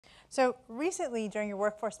So recently, during your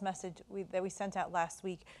workforce message that we sent out last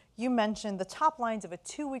week, you mentioned the top lines of a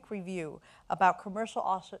 2-week review about commercial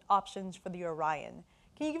options for the Orion.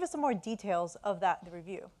 Can you give us some more details of the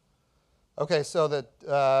review? Okay, so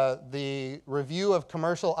the review of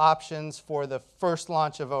commercial options for the first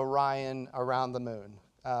launch of Orion around the moon.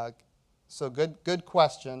 So good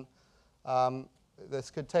question. This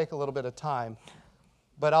could take a little bit of time,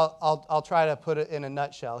 but I'll try to put it in a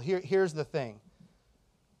nutshell. Here's the thing.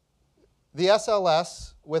 The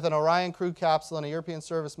SLS with an Orion crew capsule and a European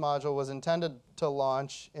service module was intended to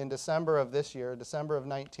launch in December of this year, December of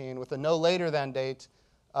 19, with a no later than date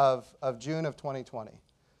of June of 2020.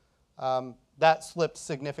 That slipped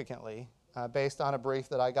significantly based on a brief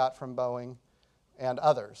that I got from Boeing and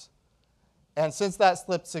others. And since that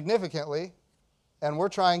slipped significantly, and we're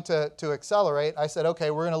trying to accelerate, I said,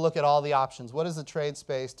 okay, we're going to look at all the options. What is the trade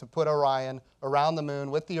space to put Orion around the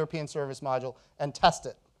moon with the European service module and test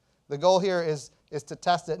it? The goal here is to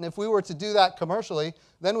test it. And if we were to do that commercially,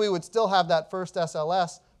 then we would still have that first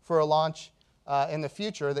SLS for a launch in the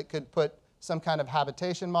future that could put some kind of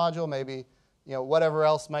habitation module, maybe whatever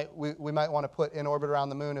else we might want to put in orbit around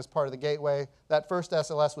the moon as part of the gateway. That first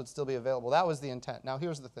SLS would still be available. That was the intent. Now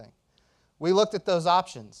here's the thing. We looked at those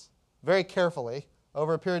options very carefully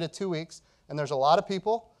over a period of 2 weeks, and there's a lot of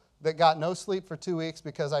people that got no sleep for 2 weeks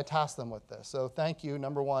because I tasked them with this. So thank you,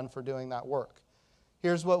 number one, for doing that work.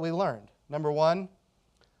 Here's what we learned. Number one,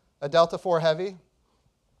 a Delta IV Heavy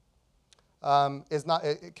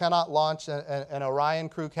it cannot launch an Orion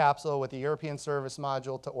crew capsule with a European service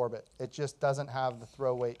module to orbit. It just doesn't have the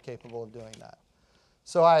throw weight capable of doing that.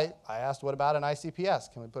 So I asked, what about an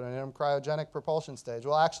ICPS? Can we put an interim cryogenic propulsion stage?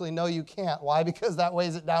 Well, actually, no, you can't. Why? Because that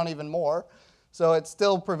weighs it down even more. So it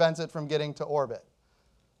still prevents it from getting to orbit.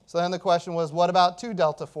 So then the question was, what about 2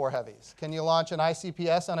 Delta IV Heavies? Can you launch an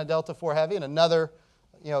ICPS on a Delta IV Heavy and another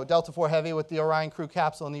Delta IV Heavy with the Orion crew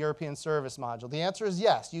capsule and the European service module? The answer is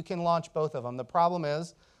yes, you can launch both of them. The problem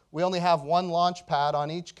is we only have one launch pad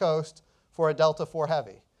on each coast for a Delta IV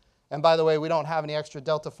Heavy. And by the way, we don't have any extra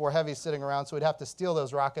Delta IV Heavies sitting around, so we'd have to steal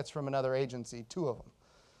those rockets from another agency, 2 of them.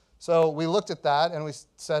 So we looked at that and we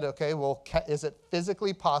said, okay, well, is it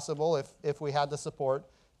physically possible if we had the support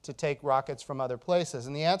to take rockets from other places?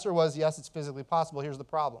 And the answer was yes, it's physically possible. Here's the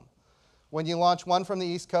problem. When you launch one from the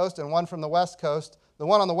East Coast and one from the West Coast, the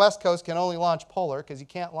one on the West Coast can only launch polar because you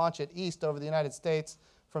can't launch it east over the United States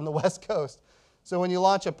from the West Coast. So when you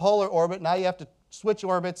launch a polar orbit, now you have to switch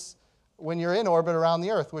orbits when you're in orbit around the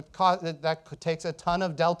Earth, which takes a ton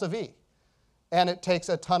of delta V. And it takes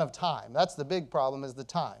a ton of time. That's the big problem, is the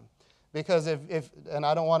time. Because and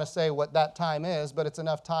I don't want to say what that time is, but it's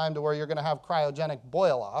enough time to where you're going to have cryogenic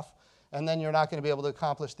boil off, and then you're not going to be able to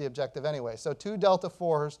accomplish the objective anyway. So 2 Delta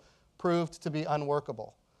IVs proved to be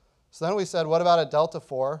unworkable. So then we said, what about a Delta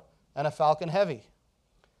IV and a Falcon Heavy?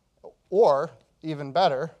 Or, even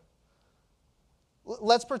better,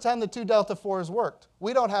 let's pretend the 2 Delta IVs worked.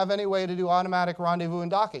 We don't have any way to do automatic rendezvous and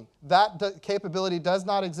docking. That capability does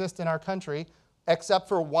not exist in our country except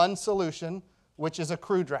for one solution, which is a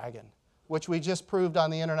Crew Dragon, which we just proved on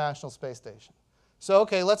the International Space Station. So,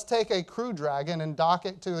 okay, let's take a Crew Dragon and dock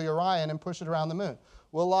it to the Orion and push it around the moon.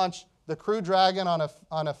 We'll launch the Crew Dragon on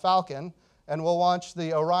a Falcon, and we'll launch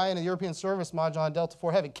the Orion and European service module on Delta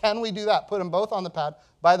IV Heavy. Can we do that? Put them both on the pad.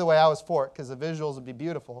 By the way, I was for it because the visuals would be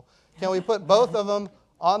beautiful. Can we put both of them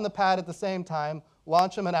on the pad at the same time,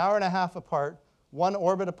 launch them an hour and a half apart, one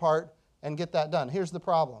orbit apart, and get that done? Here's the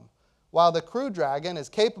problem. While the Crew Dragon is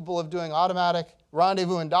capable of doing automatic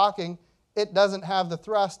rendezvous and docking, it doesn't have the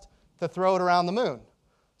thrust to throw it around the moon.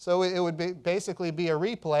 So it would basically be a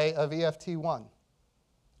replay of EFT-1,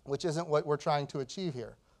 which isn't what we're trying to achieve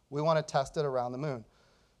here. We want to test it around the moon.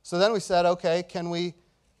 So then we said, okay, can we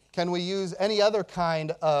use any other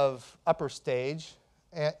kind of upper stage?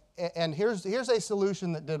 And here's a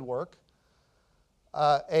solution that did work.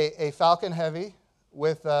 A Falcon Heavy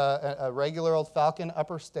with a regular old Falcon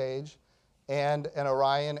upper stage and an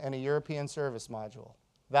Orion and a European service module.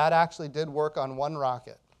 That actually did work on one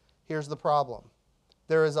rocket. Here's the problem.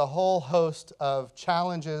 There is a whole host of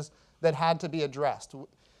challenges that had to be addressed.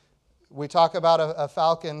 We talk about a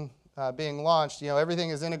Falcon being launched. Everything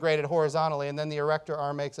is integrated horizontally, and then the erector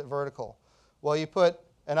arm makes it vertical. Well, you put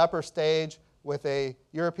an upper stage with a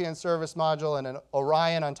European service module and an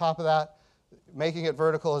Orion on top of that. Making it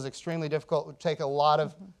vertical is extremely difficult. It would take a lot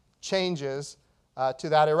of changes to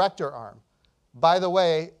that erector arm. By the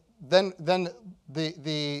way, then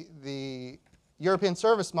the European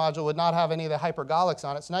service module would not have any of the hypergolics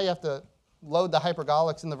on it. So now you have to load the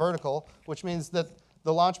hypergolics in the vertical, which means that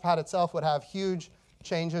the launch pad itself would have huge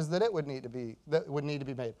changes that would need to be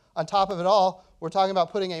made. On top of it all, we're talking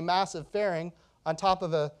about putting a massive fairing on top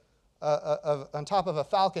of a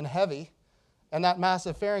Falcon Heavy, and that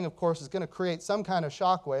massive fairing, of course, is going to create some kind of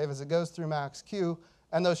shock wave as it goes through max Q,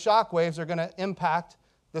 and those shock waves are going to impact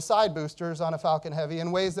the side boosters on a Falcon Heavy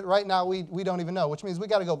in ways that right now we don't even know, which means we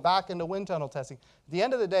got to go back into wind tunnel testing. At the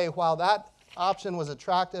end of the day, while that option was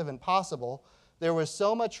attractive and possible, there was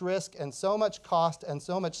so much risk and so much cost and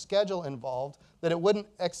so much schedule involved that it wouldn't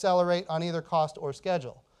accelerate on either cost or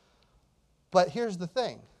schedule. But here's the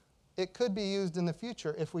thing. It could be used in the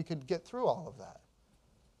future if we could get through all of that.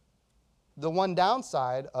 The one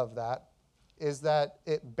downside of that is that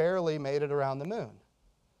it barely made it around the moon.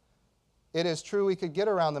 It is true we could get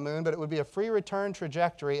around the moon, but it would be a free return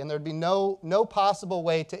trajectory, and there'd be no possible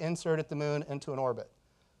way to insert at the moon into an orbit.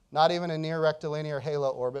 Not even a near rectilinear halo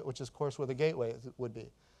orbit, which is, of course, where the gateway would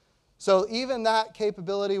be. So even that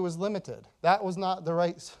capability was limited. That was not the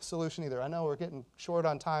right solution either. I know we're getting short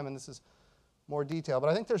on time, and this is more detail, but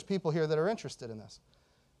I think there's people here that are interested in this.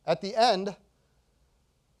 At the end,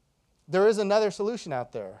 there is another solution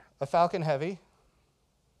out there, a Falcon Heavy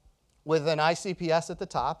with an ICPS at the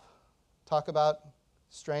top. Talk about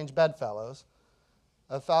strange bedfellows.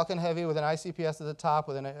 A Falcon Heavy with an ICPS at the top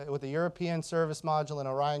with a European service module and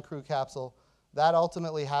Orion crew capsule. That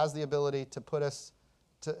ultimately has the ability to put us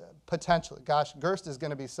to potentially, gosh, Gerst is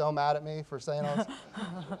going to be so mad at me for saying all this.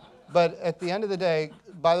 But at the end of the day,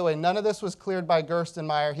 by the way, none of this was cleared by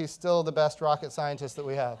Gerstenmaier. He's still the best rocket scientist that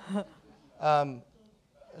we have.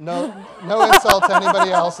 No insult to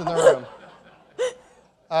anybody else in the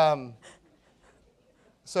room.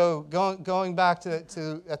 So going back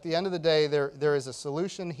to at the end of the day, there is a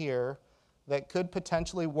solution here that could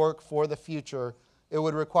potentially work for the future. It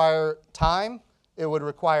would require time, it would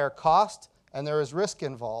require cost, and there is risk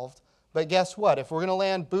involved. But guess what? If we're going to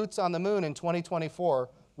land boots on the moon in 2024,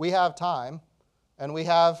 we have time, and we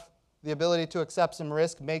have the ability to accept some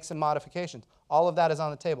risk, make some modifications. All of that is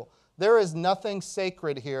on the table. There is nothing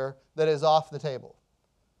sacred here that is off the table.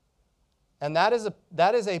 And that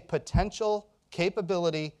is a potential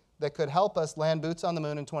capability that could help us land boots on the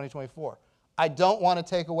moon in 2024. I don't want to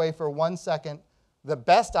take away for 1 second the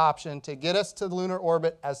best option to get us to the lunar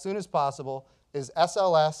orbit as soon as possible is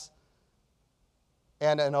SLS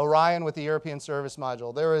and an Orion with the European service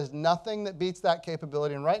module. There is nothing that beats that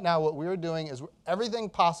capability, and right now what we're doing is everything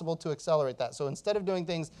possible to accelerate that. So instead of doing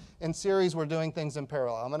things in series, we're doing things in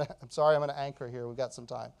parallel. I'm sorry, I'm going to anchor here. We've got some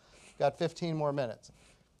time. We've got 15 more minutes.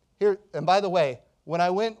 Here, and by the way, when I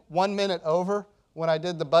went 1 minute over, when I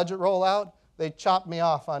did the budget rollout, they chopped me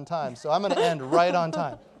off on time. So I'm going to end right on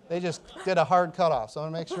time. They just did a hard cutoff, so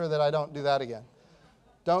I'm going to make sure that I don't do that again.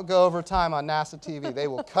 Don't go over time on NASA TV. They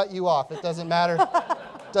will cut you off. It doesn't matter.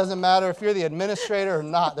 It doesn't matter if you're the administrator or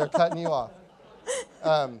not. They're cutting you off.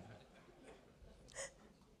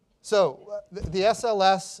 So the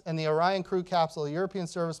SLS and the Orion crew capsule, the European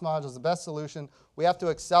service module, is the best solution. We have to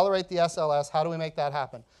accelerate the SLS. How do we make that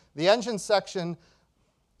happen? The engine section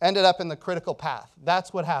ended up in the critical path.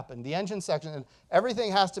 That's what happened. The engine section, and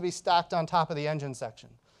everything has to be stacked on top of the engine section.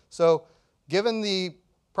 So given the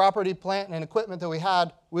property, plant, and equipment that we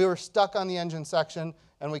had, we were stuck on the engine section,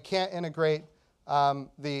 and we can't integrate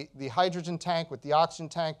the hydrogen tank with the oxygen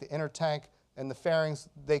tank, the inner tank, and the fairings.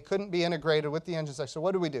 They couldn't be integrated with the engine section. So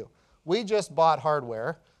what do? We just bought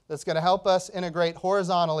hardware that's going to help us integrate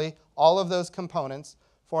horizontally all of those components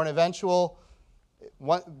for an eventual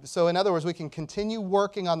so in other words, we can continue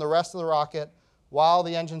working on the rest of the rocket while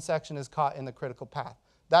the engine section is caught in the critical path.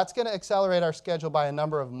 That's going to accelerate our schedule by a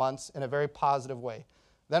number of months in a very positive way.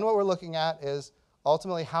 Then what we're looking at is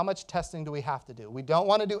ultimately how much testing do we have to do. We don't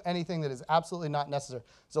want to do anything that is absolutely not necessary.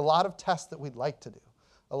 There's a lot of tests that we'd like to do,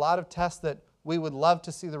 a lot of tests that we would love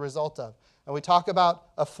to see the result of. And we talk about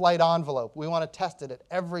a flight envelope. We want to test it at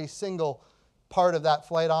every single part of that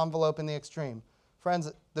flight envelope in the extreme.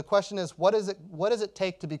 Friends, the question is, what does it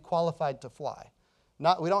take to be qualified to fly?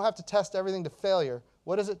 We don't have to test everything to failure.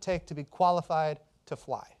 What does it take to be qualified to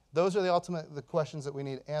fly? Those are the questions that we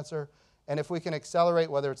need to answer. And if we can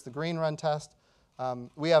accelerate, whether it's the green run test,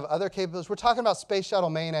 we have other capabilities. We're talking about space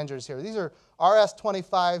shuttle main engines here. These are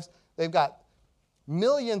RS-25s. They've got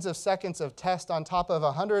millions of seconds of test on top of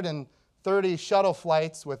 130 shuttle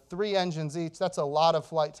flights with 3 engines each. That's a lot of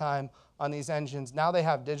flight time on these engines. Now they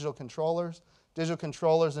have digital controllers. Digital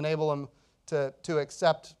controllers enable them to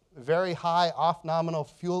accept very high off-nominal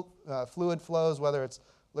fluid flows, whether it's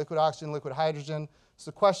liquid oxygen, liquid hydrogen.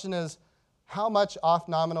 So the question is, how much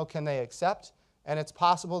off-nominal can they accept? And it's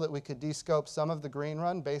possible that we could descope some of the green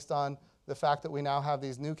run based on the fact that we now have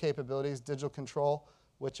these new capabilities, digital control.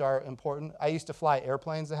 which are important. I used to fly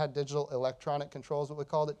airplanes that had digital electronic controls, what we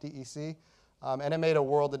called it, DEC, and it made a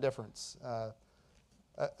world of difference.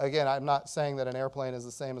 Again, I'm not saying that an airplane is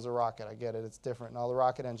the same as a rocket. I get it, it's different. And all the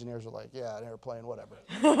rocket engineers are like, yeah, an airplane, whatever.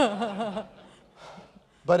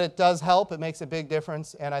 But it does help, it makes a big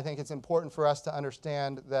difference, and I think it's important for us to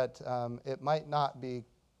understand that it might not be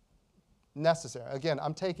necessary. Again,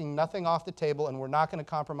 I'm taking nothing off the table, and we're not going to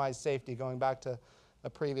compromise safety, going back to a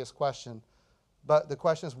previous question. But the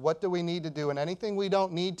question is, what do we need to do? And anything we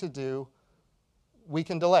don't need to do, we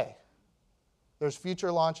can delay. There's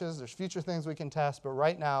future launches, there's future things we can test, but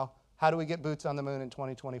right now, how do we get boots on the moon in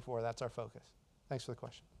 2024? That's our focus. Thanks for the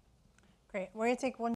question. Great. We're going to take one